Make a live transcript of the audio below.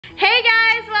Hey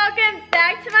guys, welcome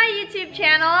back to my YouTube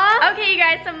channel. Okay you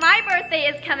guys, so my birthday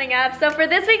is coming up. So for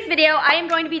this week's video, I am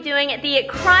going to be doing the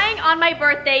crying on my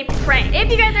birthday prank.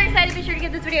 If you guys are excited, be sure to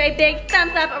give this video a big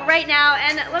thumbs up right now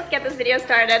and let's get this video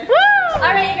started. Woo!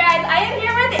 Alright you guys, I am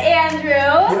here with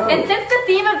Andrew. And since the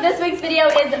theme of this week's video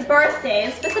is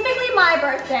birthdays, specifically my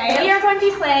birthday, we are going to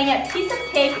be playing Piece of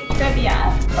Cake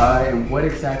Trivia. And what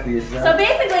exactly is that? So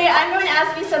basically, I'm going to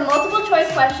ask you some multiple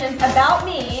choice questions about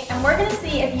me, and we're going to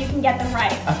see if you can get them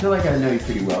right. I feel like I know you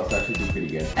pretty well, so I should do pretty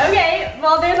good. Okay,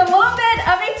 well there's a little bit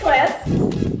of a twist.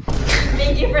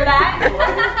 Thank you for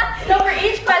that. So for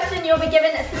each question, you'll be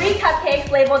given 3 cupcakes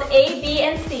labeled A, B,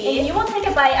 and C, and you will take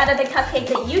a bite out of the cupcake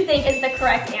that you think is the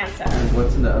correct answer. And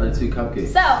what's in the other 2 cupcakes?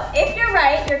 So, if you're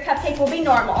right, your cupcake will be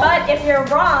normal. But if you're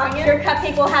wrong, your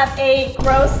cupcake will have a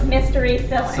gross mystery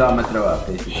filling. So I'm gonna throw up,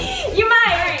 basically. You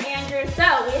might. All right, Andrew. So,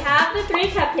 we have the 3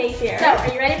 cupcakes here. So,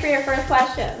 are you ready for your first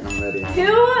question? I'm ready.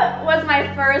 Who was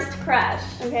my first crush?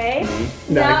 Okay. Me?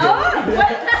 No.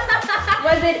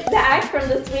 Was it Zach from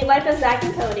The Sweet Life of Zach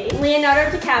and Cody,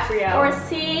 Leonardo DiCaprio, or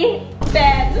C,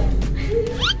 Ben?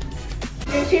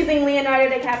 You're choosing Leonardo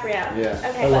DiCaprio. Yeah.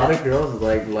 Okay. A lot of girls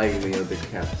like Leo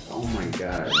DiCaprio. Oh my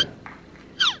god.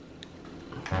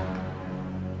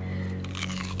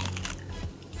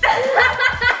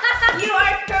 You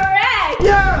are correct.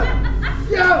 Yeah.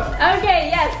 Yeah. Okay,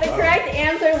 yes, the correct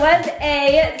answer was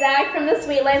A, Zach from The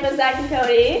Sweet Life of Zach and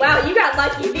Cody. Wow, you got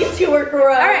lucky. These 2 were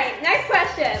gross. All right, next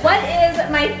question. What is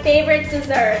my favorite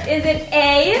dessert? Is it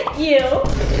A,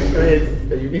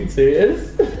 Are you being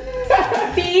serious?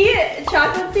 B,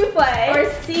 chocolate souffle, or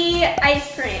C,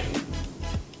 ice cream?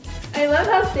 I love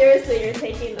how seriously you're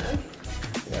taking this.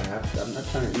 Yeah, I'm not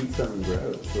trying to eat something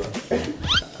gross.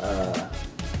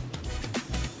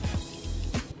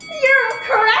 You're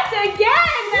correct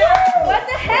again! What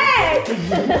the heck? You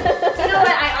know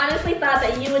what, I honestly thought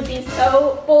that you would be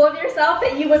so full of yourself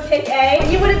that you would pick A.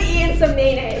 You would have eaten some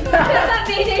mayonnaise. That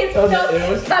mayonnaise filled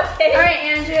cupcake. Alright,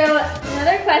 Andrew,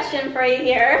 another question for you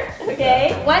here,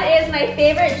 okay? What is my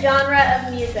favorite genre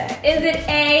of music? Is it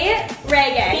A,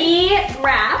 reggae, B,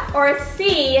 rap, or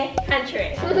C,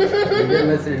 country? I've been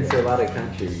listening to a lot of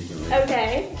country recently.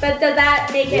 Okay, but does that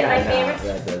make it my favorite?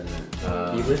 That doesn't.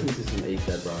 You listen to some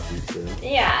A$AP Rocky too.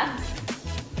 Yeah.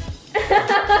 You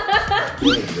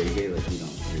like reggae, like you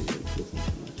don't really listen to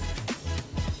much.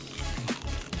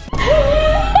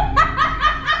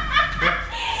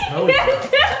 How is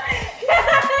that?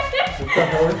 What the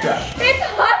hell is that? It's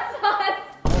hot sauce.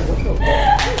 Oh, what the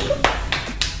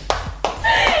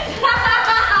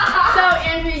fuck? So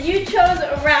Andrew, you chose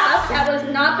rap. That was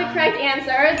not the correct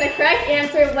answer. The correct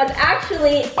answer was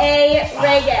actually A,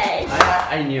 reggae.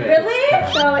 I knew it. Really?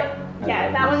 So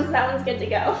yeah, that one's good to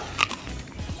go.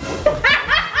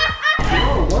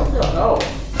 Oh, what the hell?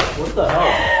 What the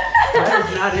hell? That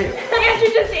is not it. Andrew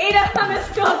just ate a hummus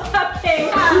filled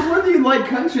cupcake. Why do you like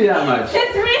country that much?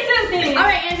 It's recently. All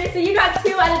right, Andrew, so you got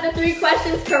 2 out of the 3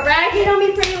 questions correct. You know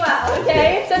me pretty well,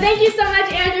 okay? So thank you so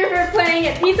much, Andrew, for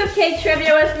playing Piece of Cake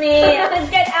Trivia with me.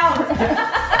 Get out.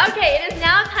 Okay, it is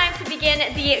now time to begin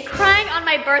the crying on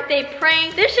my birthday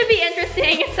prank. This should be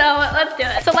interesting, so let's do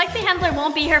it. So Lexi Hensler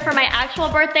won't be here for my actual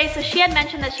birthday, so she had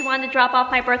mentioned that she wanted to drop off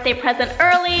my birthday present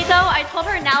early, so I told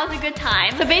her now is a good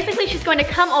time. So basically, she's going to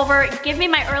come over, give me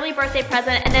my early birthday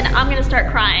present, and then I'm gonna start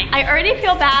crying. I already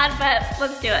feel bad, but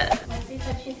let's do it. Lexi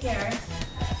said she's here.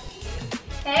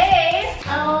 Hey!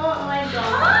 Oh my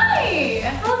god. Hi!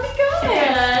 How's it going?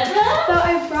 Good. So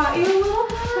I brought you a little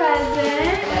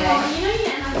present. You know you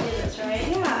didn't have to do this, right?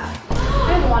 Yeah.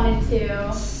 I wanted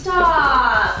to.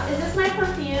 Stop! Is this my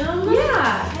perfume?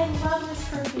 Yeah. I love this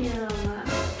perfume.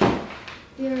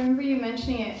 Yeah, I remember you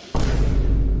mentioning it.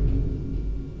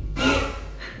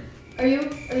 Are you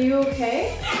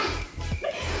okay?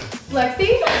 Lexi?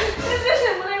 This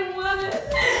isn't what I wanted.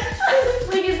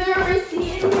 Like, is there a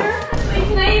receipt in here? Like,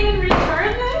 can I even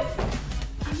return this?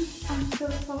 I'm so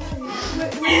sorry.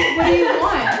 What do you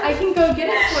want? I can go get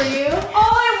it for you.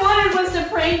 All I wanted was to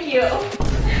prank you. Oh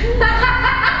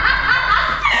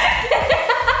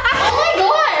my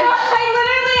god!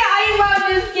 I love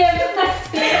this gift,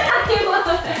 Lexi. I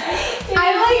love it. I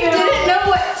didn't know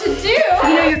what to do.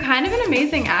 You know, you're kind of an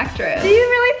amazing actress. Do you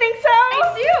really think so?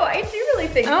 I do really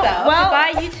think so. Well,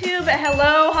 bye YouTube,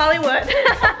 hello Hollywood.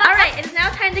 Alright, it is now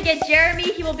time to get Jeremy.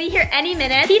 He will be here any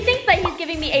minute. He thinks that he's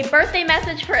giving me a birthday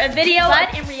message for a video,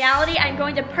 but in reality, I'm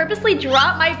going to purposely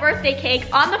drop my birthday cake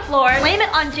on the floor, blame it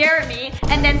on Jeremy,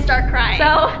 and then start crying.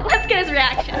 So, let's get his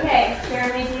reaction. Okay,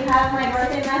 Jeremy, do you have my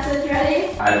birthday message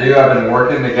ready? I do. I've been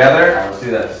working together. Let's see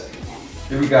this.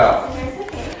 Here we go. Here's the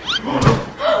cake.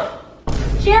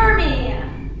 Jeremy!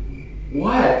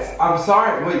 What? I'm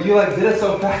sorry. Wait, you like did it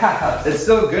so fast. It's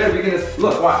so good. We can just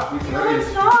look. Watch. We can. No,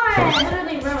 it's not. It's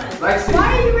literally ruined. Lexi.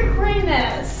 Why are you recording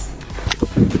this?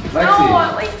 Lexi.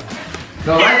 No, like.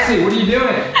 No, Lexi. What are you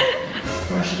doing?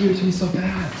 Why should you give it to me so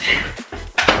fast?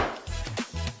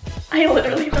 I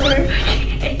literally threw the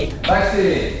cake.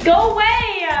 Lexi. Go away.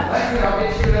 Lexi, I'll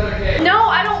get you another cake. No,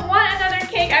 I don't want another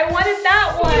cake. I wanted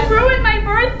that one. You ruined my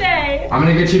birthday. I'm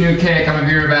gonna get you a new cake. I'm gonna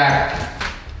be right back.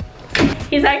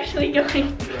 He's actually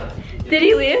going. Did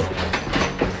he leave?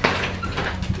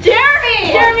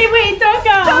 Jeremy! Jeremy, wait, don't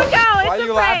go. Don't go. Why are It's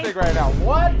you a prank. laughing right now?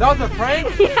 What? That was a prank?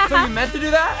 Yeah. So you meant to do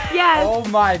that? Yes. Oh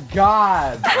my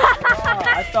god. Oh,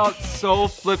 I felt so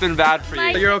flipping bad for you.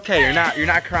 My- You're okay. You're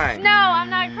not crying. No, I'm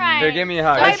not crying. Here, give me a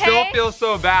hug. Okay. I still feel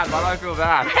so bad. Why do I feel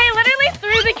bad? I literally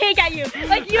threw the cake at you.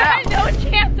 Like you had no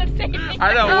chance of saving me.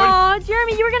 I know. Oh,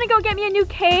 Jeremy, you were gonna go get me a new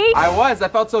cake? I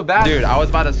felt so bad. Dude, I was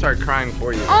about to start crying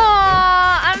for you.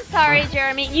 Aw, I'm sorry,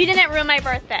 Jeremy. You didn't ruin my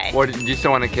birthday. What, do you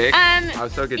still want a cake? I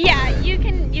was so good. Yeah, you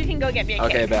can go get me a cake.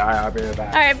 Okay, but I'll be right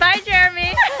back. All right, bye,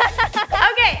 Jeremy.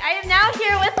 Okay, I am now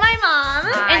here with my mom,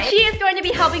 and she is going to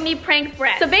be helping me prank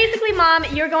Brent. So basically, Mom,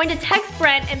 you're going to text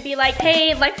Brent and be like,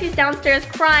 hey, Lexi's downstairs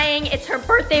crying. It's her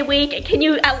birthday week. Can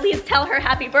you at least tell her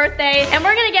happy birthday? And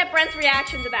we're gonna get Brent's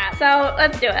reaction to that. So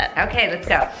let's do it. Okay, let's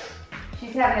go.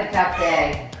 She's having a tough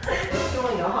day. What's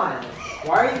going on?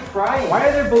 Why are you crying? Why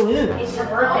are there balloons? It's her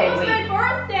birthday It's my week.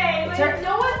 birthday. It's her-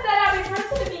 No one said happy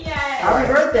birthday to me yet. Happy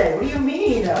birthday. What do you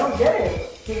mean? I don't get it.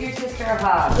 Give your sister a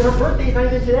hug. Her birthday's not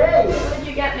even today. What did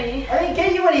you get me? I didn't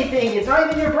get you anything. It's not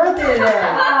even your birthday today.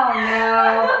 Oh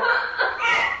no.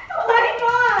 Why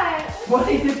not? What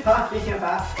are you talking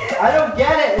about? I don't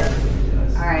get it.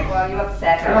 Alright, well you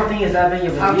upset I don't her. think it's that big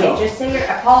of a deal. Okay, just say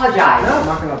apologize. No, I'm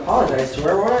not going to apologize to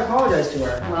her. Why would I apologize to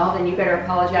her? Well, then you better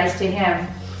apologize to him.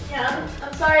 Yeah,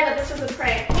 I'm sorry that this was a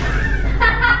prank. Look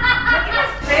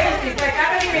at his face. He's like,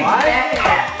 I don't even What? get it.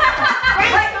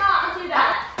 Brent, stop. Do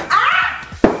that.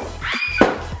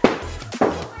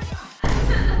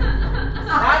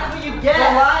 That's what you get for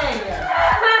lying.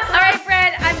 All right,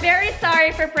 Brent, I'm very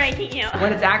sorry for pranking you.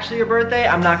 When it's actually your birthday,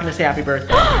 I'm not going to say happy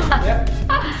birthday. Yep.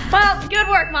 Well, good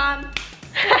work, Mom.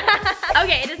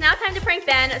 Okay, it is now time to prank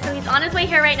Ben. So he's on his way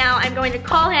here right now. I'm going to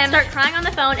call him, start crying on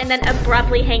the phone, and then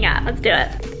abruptly hang up. Let's do it.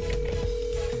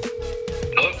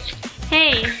 Hello?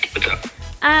 Hey, What's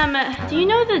up? do you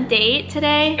know the date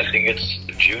today? I think it's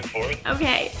June 4th.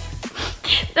 Okay.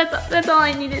 That's all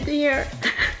I needed to hear.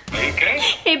 Are you okay?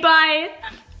 Hey, bye.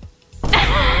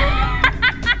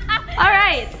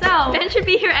 Alright, so Ben should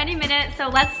be here any minute, so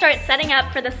let's start setting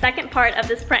up for the second part of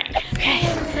this prank. Okay,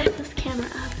 let's set this camera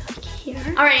up like here.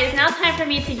 Alright, it's now time for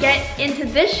me to get into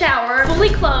this shower, fully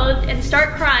clothed, and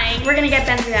start crying. We're gonna get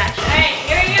Ben's reaction. Alright,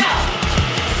 here we go.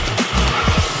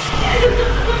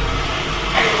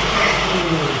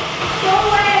 Go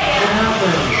away! What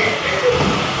happened?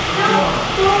 No,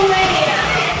 go away!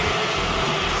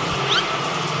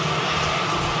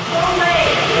 Go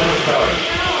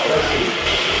away!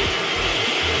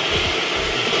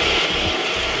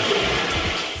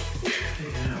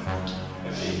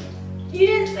 You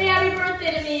didn't say happy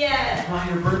birthday to me yet. It's not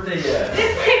your birthday yet.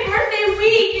 It's my birthday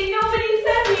week and nobody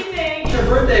said anything. It's your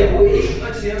birthday week.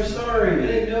 Lexi, I'm sorry. I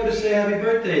didn't know to say happy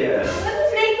birthday yet. That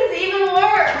just makes this even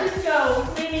worse. Just go.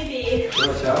 Leave me be. You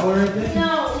want a towel or anything?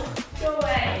 No. Go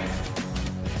away.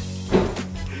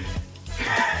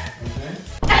 Okay.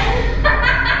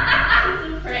 This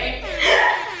is a prank.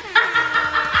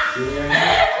 See you there?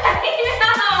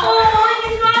 Oh,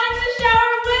 you got in the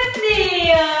shower with me.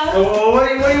 Oh, what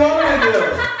do you want me to do?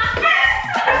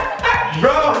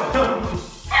 Bro!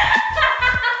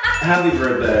 Happy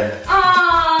birthday. I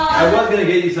Aww. was gonna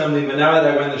get you something, but now that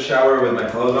I went in the shower with my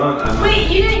clothes on, I'm not. Wait,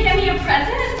 you didn't get me a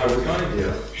present? I was going to.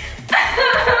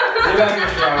 Get back in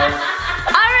the shower.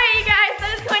 Alright, you guys,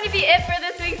 that is going to be it for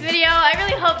this week's video. I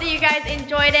really hope that you guys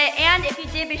enjoyed it, and if you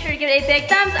did, be sure to give it a big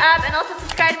thumbs up, and also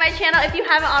subscribe to my channel if you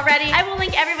haven't already. I will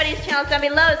link everybody's channels down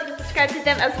below so you can subscribe to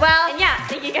them as well. And yeah,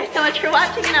 thank you guys so much for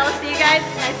watching, and I will see you guys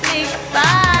next week.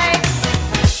 Bye!